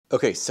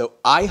Okay, so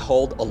I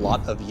hold a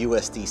lot of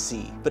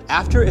USDC, but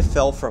after it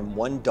fell from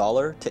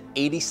 $1 to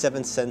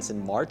 87 cents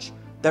in March,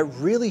 that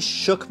really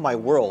shook my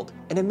world,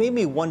 and it made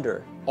me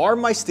wonder, are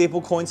my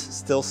stablecoins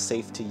still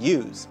safe to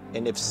use?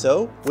 And if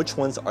so, which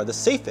ones are the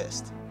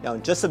safest? Now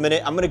in just a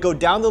minute, I'm going to go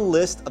down the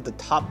list of the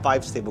top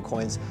 5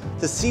 stablecoins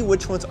to see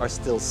which ones are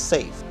still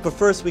safe. But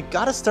first, we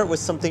gotta start with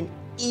something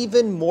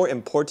even more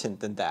important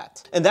than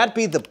that. And that'd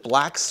be the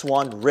black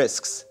swan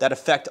risks that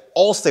affect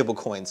all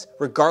stablecoins,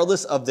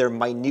 regardless of their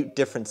minute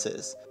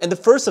differences. And the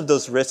first of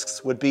those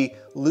risks would be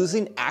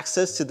losing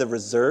access to the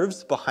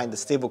reserves behind the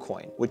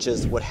stablecoin, which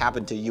is what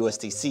happened to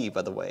USDC,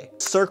 by the way.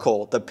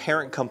 Circle, the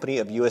parent company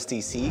of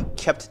USDC,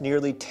 kept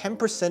nearly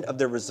 10% of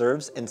their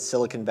reserves in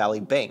Silicon Valley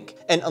Bank.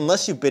 And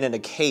unless you've been in a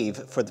cave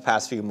for the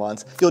past few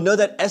months, you'll know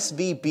that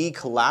SVB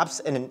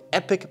collapsed in an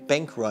epic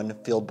bank run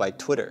fueled by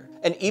Twitter.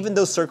 And even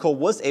though Circle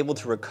was able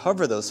to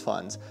recover those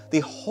funds,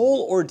 the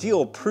whole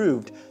ordeal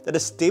proved that a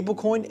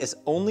stablecoin is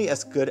only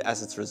as good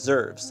as its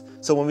reserves.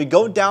 So when we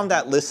go down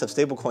that list of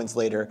stablecoins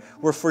later,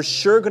 we're for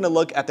sure going to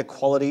look at the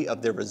quality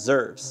of their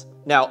reserves.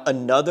 Now,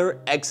 another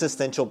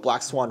existential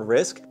black swan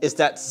risk is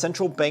that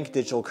central bank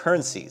digital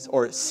currencies,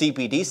 or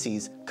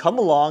CBDCs, come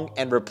along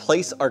and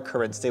replace our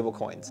current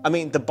stablecoins. I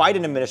mean, the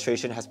Biden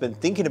administration has been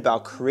thinking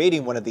about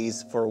creating one of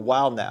these for a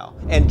while now.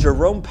 And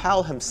Jerome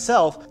Powell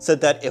himself said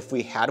that if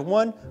we had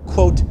one,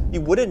 quote, you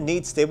wouldn't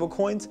need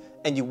stablecoins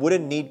and you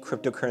wouldn't need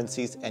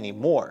cryptocurrencies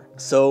anymore.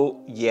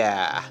 So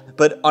yeah,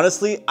 but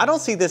honestly, I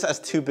don't see this as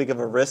too big of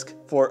a risk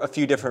for a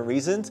few different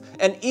reasons.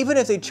 And even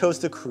if they chose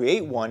to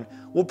create one,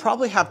 we'll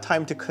probably have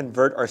time to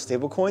convert our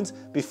stablecoins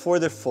before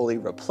they're fully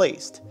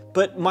replaced.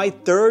 But my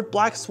third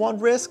black swan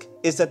risk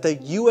is that the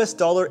US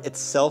dollar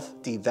itself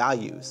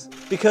devalues.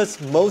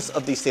 Because most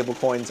of these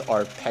stablecoins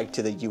are pegged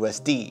to the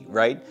USD,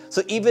 right?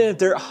 So even if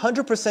they're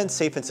 100%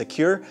 safe and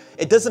secure,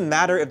 it doesn't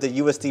matter if the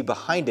USD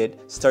behind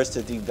it starts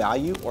to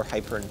devalue or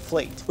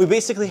hyperinflate. We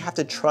basically have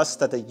to trust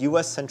that the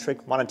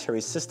US-centric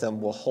monetary system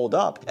will hold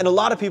up, and a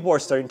lot of people are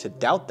starting to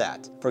doubt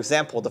that. For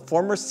example, the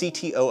former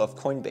CTO of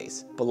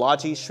Coinbase,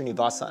 Balaji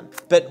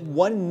Srinivasan, bet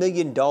 $1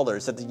 million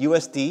that the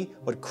USD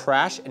would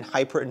crash and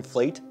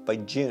hyperinflate by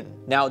June.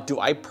 Now, do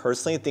I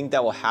personally think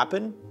that will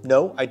happen?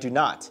 No, I do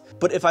not.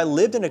 But if I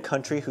lived in a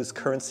country whose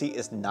currency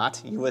is not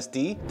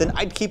USD, then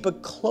I'd keep a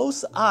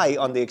close eye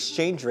on the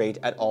exchange rate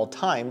at all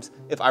times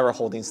if I were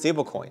holding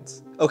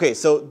stablecoins. Okay,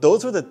 so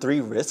those are the 3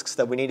 risks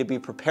that we need to be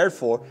prepared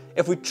for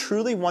if we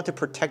truly want to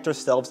protect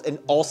ourselves in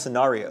all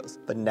scenarios.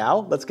 But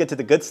now, let's get to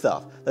the good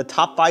stuff, the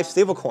top 5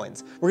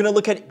 stablecoins. We're gonna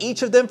look at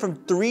each of them from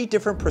 3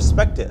 different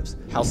perspectives: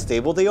 how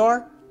stable they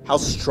are, how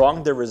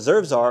strong their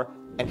reserves are,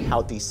 and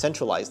how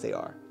decentralized they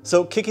are.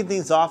 So kicking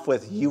things off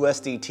with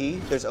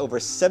USDT, there's over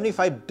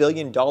 $75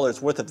 billion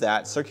worth of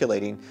that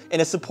circulating,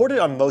 and it's supported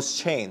on most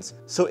chains,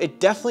 so it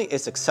definitely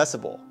is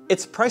accessible.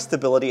 Its price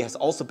stability has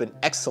also been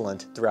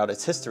excellent throughout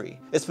its history.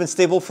 It's been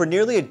stable for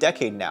nearly a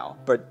decade now,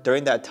 but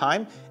during that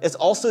time, it's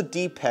also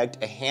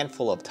depegged a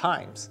handful of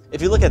times.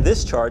 If you look at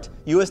this chart,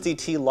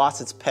 USDT lost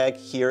its peg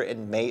here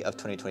in May of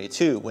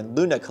 2022 when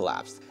Luna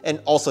collapsed, and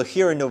also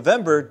here in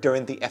November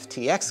during the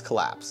FTX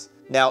collapse.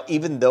 Now,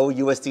 even though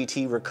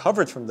USDT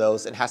recovered from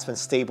those and has been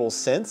stable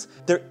since,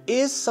 there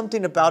is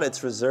something about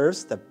its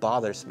reserves that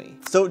bothers me.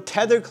 So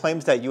Tether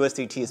claims that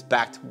USDT is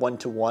backed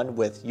 1-to-1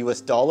 with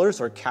US dollars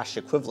or cash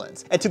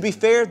equivalents. And to be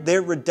fair,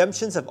 their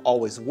redemptions have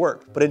always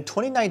worked. But in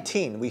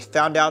 2019, we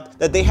found out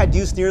that they had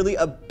used nearly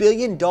 $1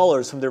 billion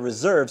from their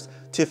reserves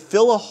to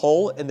fill a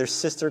hole in their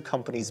sister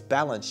company's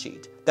balance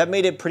sheet. That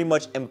made it pretty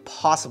much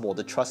impossible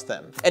to trust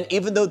them. And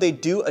even though they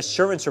do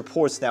assurance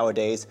reports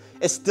nowadays,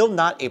 it's still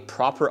not a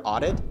proper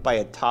audit by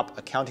a top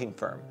accounting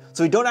firm.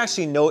 So we don't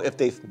actually know if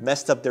they've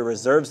messed up their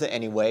reserves in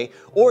any way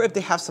or if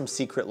they have some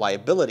secret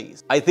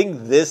liabilities. I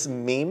think this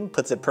meme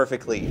puts it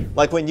perfectly.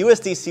 Like when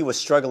USDC was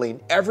struggling,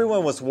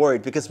 everyone was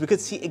worried because we could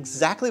see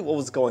exactly what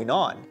was going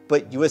on.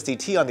 But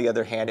USDT, on the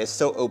other hand, is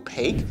so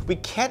opaque, we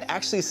can't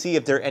actually see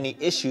if there are any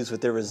issues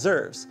with their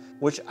reserves,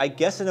 which I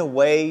guess in a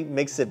way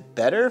makes it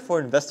better for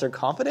investor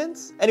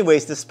confidence?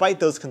 Anyways, despite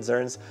those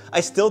concerns,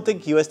 I still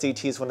think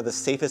USDT is one of the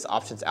safest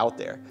options out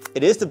there.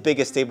 It is the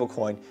biggest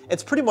stablecoin,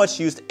 it's pretty much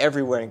used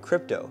everywhere in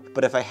crypto,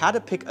 but if I had to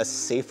pick a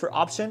safer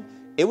option,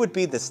 it would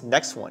be this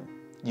next one,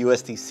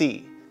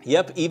 USDC.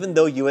 Yep, even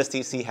though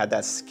USDC had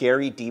that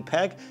scary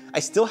depeg, I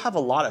still have a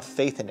lot of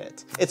faith in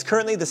it. It's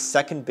currently the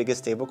 2nd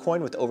biggest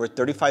stablecoin with over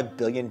 $35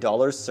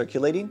 billion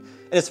circulating,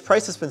 and its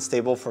price has been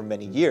stable for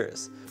many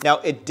years. Now,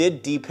 it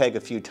did depeg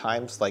a few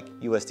times like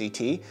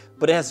USDT,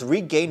 but it has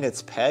regained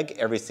its peg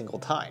every single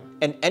time.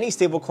 And any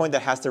stablecoin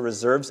that has their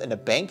reserves in a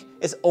bank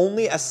is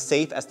only as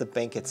safe as the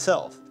bank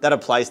itself. That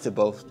applies to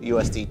both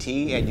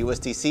USDT and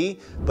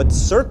USDC, but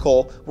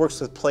Circle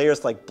works with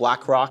players like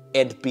BlackRock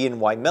and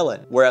BNY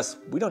Mellon, whereas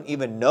we don't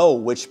even know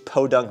which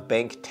podunk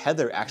bank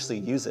Tether actually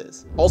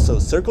uses. Also,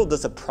 Circle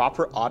does a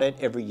proper audit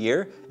every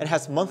year and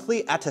has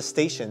monthly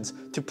attestations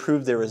to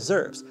prove their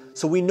reserves,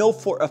 so we know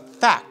for a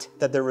fact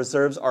that their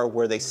reserves are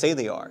where they say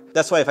they are.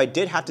 That's why if I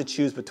did have to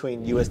choose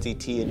between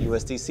USDT and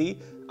USDC,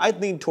 I'd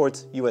lean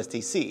towards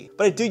USDC,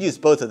 but I do use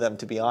both of them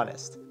to be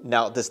honest.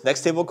 Now, this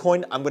next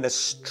stablecoin, I'm going to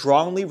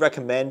strongly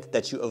recommend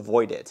that you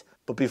avoid it.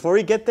 But before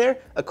we get there,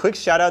 a quick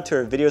shout out to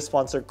our video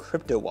sponsor,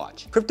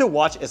 CryptoWatch.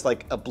 CryptoWatch is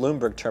like a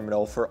Bloomberg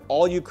terminal for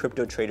all you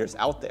crypto traders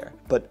out there.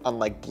 But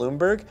unlike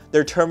Bloomberg,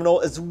 their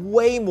terminal is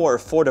way more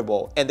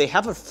affordable, and they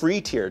have a free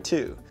tier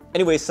too.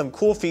 Anyway, some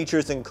cool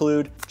features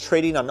include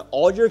trading on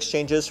all your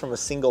exchanges from a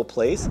single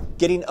place,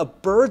 getting a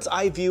bird's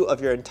eye view of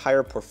your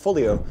entire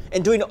portfolio,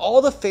 and doing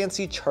all the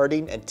fancy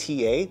charting and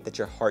TA that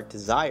your heart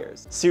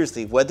desires.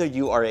 Seriously, whether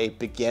you are a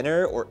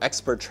beginner or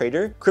expert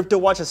trader,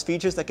 CryptoWatch has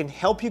features that can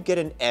help you get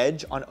an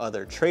edge on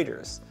other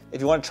traders. If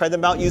you want to try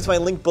them out, use my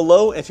link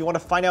below, and if you want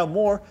to find out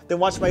more, then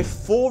watch my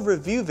full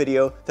review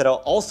video that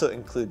I'll also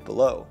include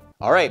below.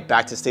 Alright,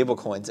 back to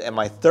stablecoins, and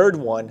my third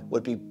one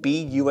would be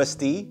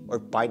BUSD or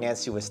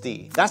Binance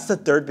USD. That's the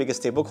third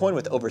biggest stablecoin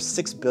with over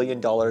 $6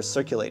 billion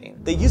circulating.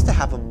 They used to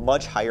have a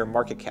much higher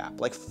market cap,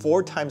 like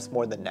 4 times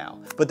more than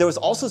now. But there was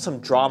also some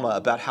drama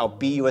about how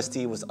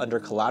BUSD was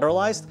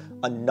under-collateralized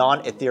on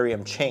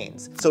non-Ethereum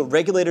chains. So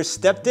regulators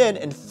stepped in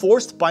and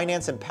forced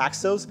Binance and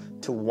Paxos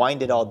to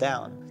wind it all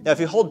down. Now, if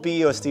you hold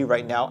BUSD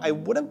right now, I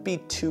wouldn't be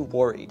too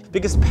worried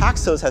because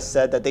Paxos has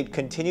said that they'd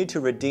continue to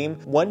redeem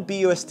 1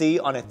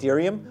 BUSD on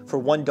Ethereum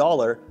for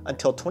 $1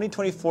 until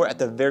 2024 at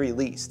the very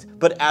least.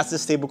 But as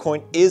this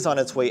stablecoin is on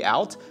its way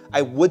out,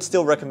 I would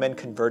still recommend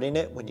converting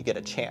it when you get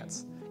a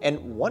chance. And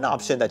one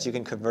option that you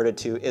can convert it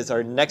to is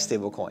our next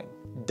stablecoin,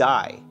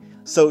 DAI.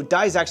 So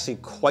DAI is actually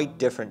quite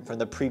different from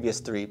the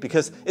previous 3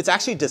 because it's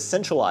actually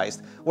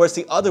decentralized, whereas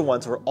the other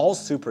ones were all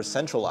super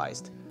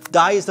centralized.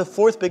 DAI is the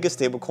 4th biggest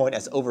stablecoin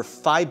as over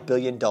 $5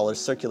 billion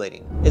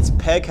circulating. Its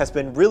peg has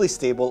been really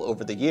stable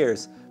over the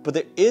years, but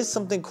there is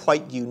something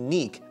quite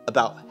unique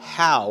about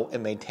how it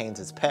maintains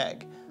its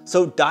peg.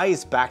 So DAI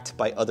is backed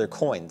by other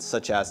coins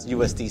such as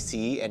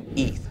USDC and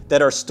ETH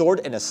that are stored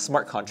in a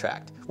smart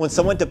contract. When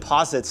someone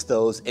deposits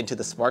those into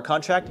the smart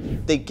contract,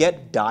 they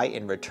get DAI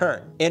in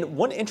return. And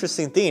one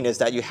interesting thing is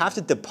that you have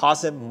to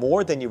deposit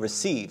more than you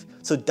receive,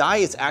 so DAI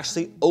is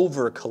actually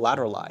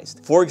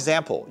over-collateralized. For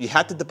example, you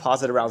had to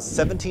deposit around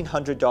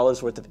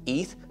 $1,700 worth of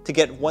ETH to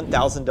get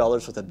 $1,000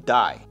 worth of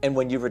DAI. And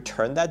when you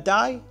return that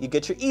DAI, you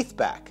get your ETH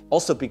back.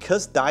 Also,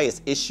 because DAI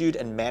is issued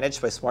and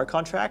managed by smart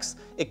contracts,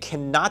 it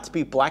cannot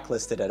be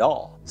blacklisted at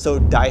all. So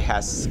DAI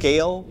has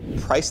scale,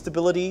 price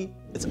stability,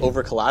 it's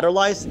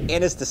over-collateralized,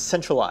 and it's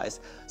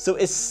decentralized. So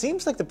it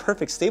seems like the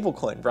perfect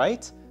stablecoin,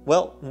 right?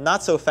 Well,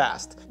 not so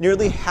fast.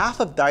 Nearly half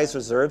of DAI's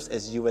reserves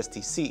is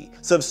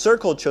USDC. So if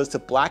Circle chose to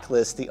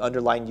blacklist the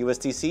underlying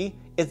USDC,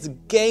 it's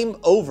game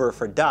over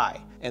for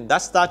DAI. And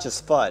that's not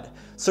just FUD.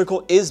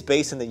 Circle is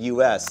based in the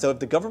US, so if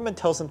the government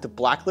tells them to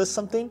blacklist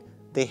something,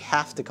 they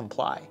have to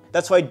comply.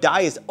 That's why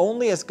DAI is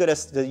only as good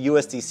as the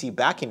USDC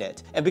backing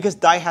it. And because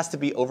DAI has to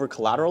be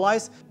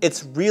over-collateralized,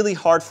 it's really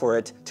hard for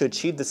it to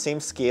achieve the same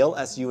scale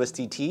as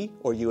USDT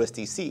or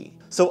USDC.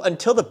 So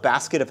until the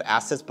basket of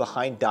assets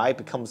behind DAI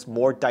becomes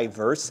more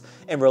diverse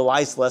and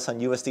relies less on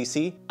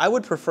USDC, I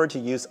would prefer to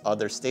use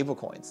other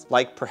stablecoins,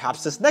 like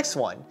perhaps this next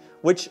one,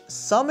 which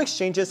some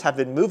exchanges have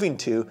been moving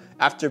to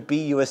after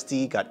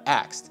BUSD got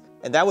axed.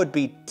 And that would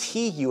be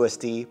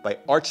TUSD by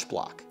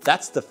Archblock.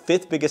 That's the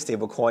 5th biggest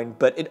stablecoin,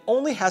 but it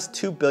only has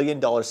 $2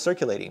 billion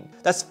circulating.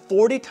 That's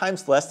 40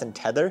 times less than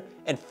Tether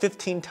and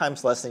 15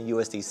 times less than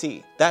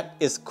USDC. That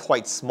is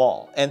quite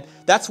small, and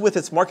that's with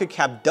its market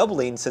cap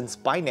doubling since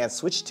Binance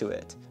switched to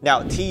it.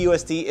 Now,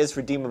 TUSD is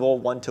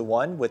redeemable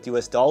 1-to-1 with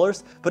US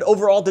dollars, but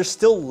overall they're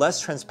still less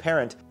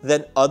transparent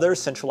than other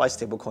centralized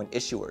stablecoin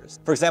issuers.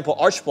 For example,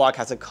 Archblock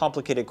has a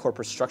complicated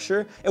corporate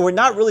structure, and we're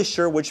not really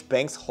sure which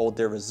banks hold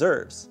their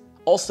reserves.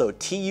 Also,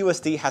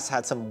 TUSD has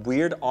had some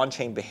weird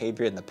on-chain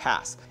behavior in the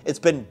past. It's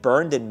been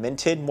burned and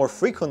minted more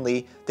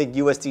frequently than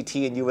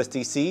USDT and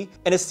USDC,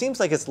 and it seems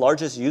like its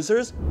largest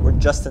users were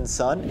Justin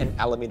Sun and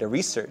Alameda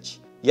Research.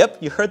 Yep,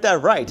 you heard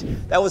that right.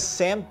 That was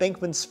Sam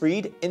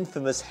Bankman-Fried's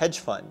infamous hedge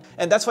fund.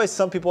 And that's why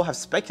some people have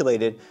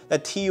speculated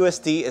that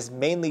TUSD is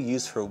mainly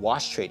used for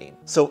wash trading.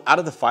 So out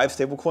of the 5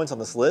 stablecoins on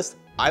this list,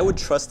 I would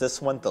trust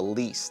this one the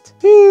least.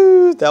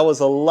 Phew, that was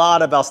a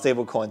lot about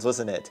stablecoins,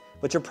 wasn't it?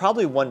 But you're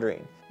probably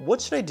wondering, what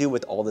should I do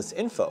with all this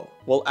info?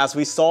 Well, as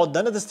we saw,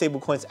 none of the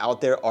stablecoins out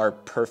there are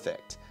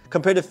perfect.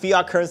 Compared to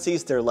fiat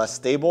currencies, they're less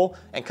stable,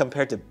 and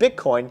compared to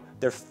Bitcoin,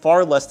 they're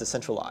far less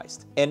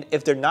decentralized. And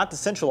if they're not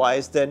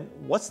decentralized, then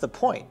what's the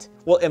point?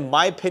 Well, in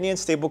my opinion,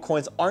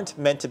 stablecoins aren't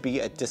meant to be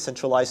a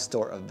decentralized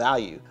store of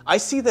value. I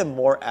see them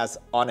more as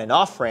on and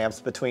off ramps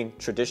between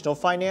traditional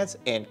finance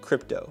and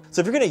crypto.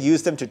 So if you're gonna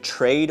use them to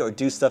trade or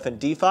do stuff in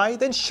DeFi,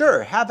 then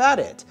sure, have at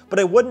it. But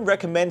I wouldn't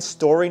recommend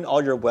storing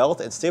all your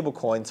wealth in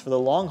stablecoins for the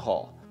long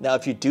haul. Now,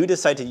 if you do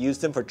decide to use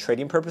them for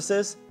trading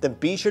purposes, then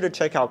be sure to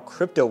check out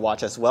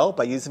CryptoWatch as well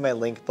by using my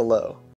link below.